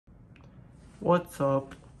What's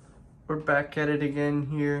up? We're back at it again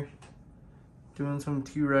here, doing some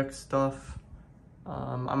TRECS stuff.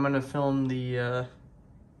 I'm gonna film the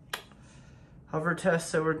hover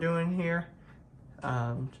test that we're doing here,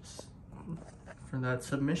 just for that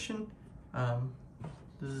submission.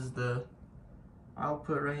 This is the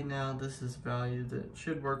output right now. This is value that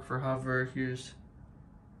should work for hover. Here's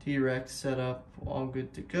TRECS set up, all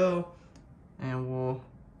good to go, and we'll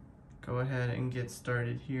go ahead and get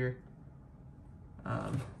started here.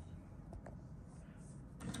 I'm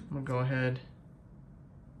gonna go ahead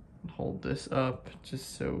and hold this up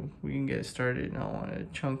just so we can get started. I don't want a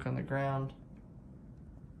chunk on the ground.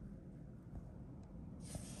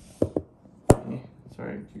 Okay,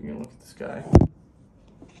 sorry, you're gonna look at the sky.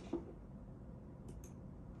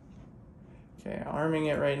 Okay, arming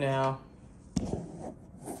it right now. And there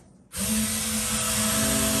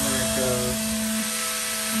it goes.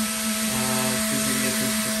 See if we can get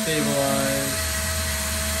this to stabilize.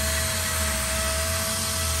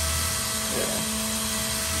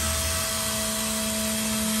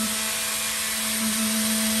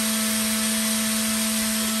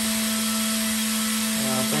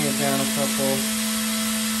 Bring it down a couple.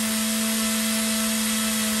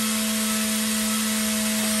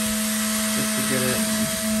 Just to get it.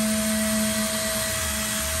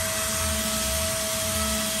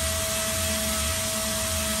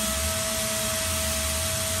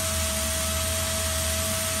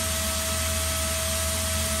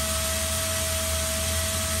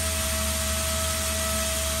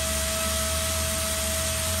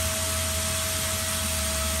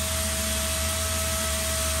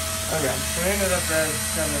 Okay, so we ended up at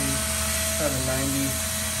 790.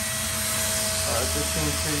 This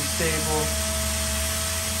seems pretty stable.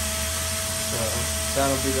 So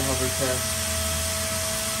that'll be the hover test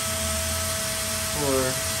for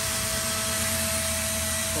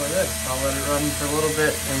this. I'll let it run for a little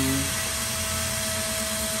bit and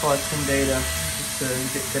collect some data just to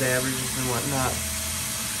get good averages and whatnot.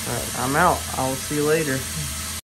 Alright, I'm out. I'll see you later.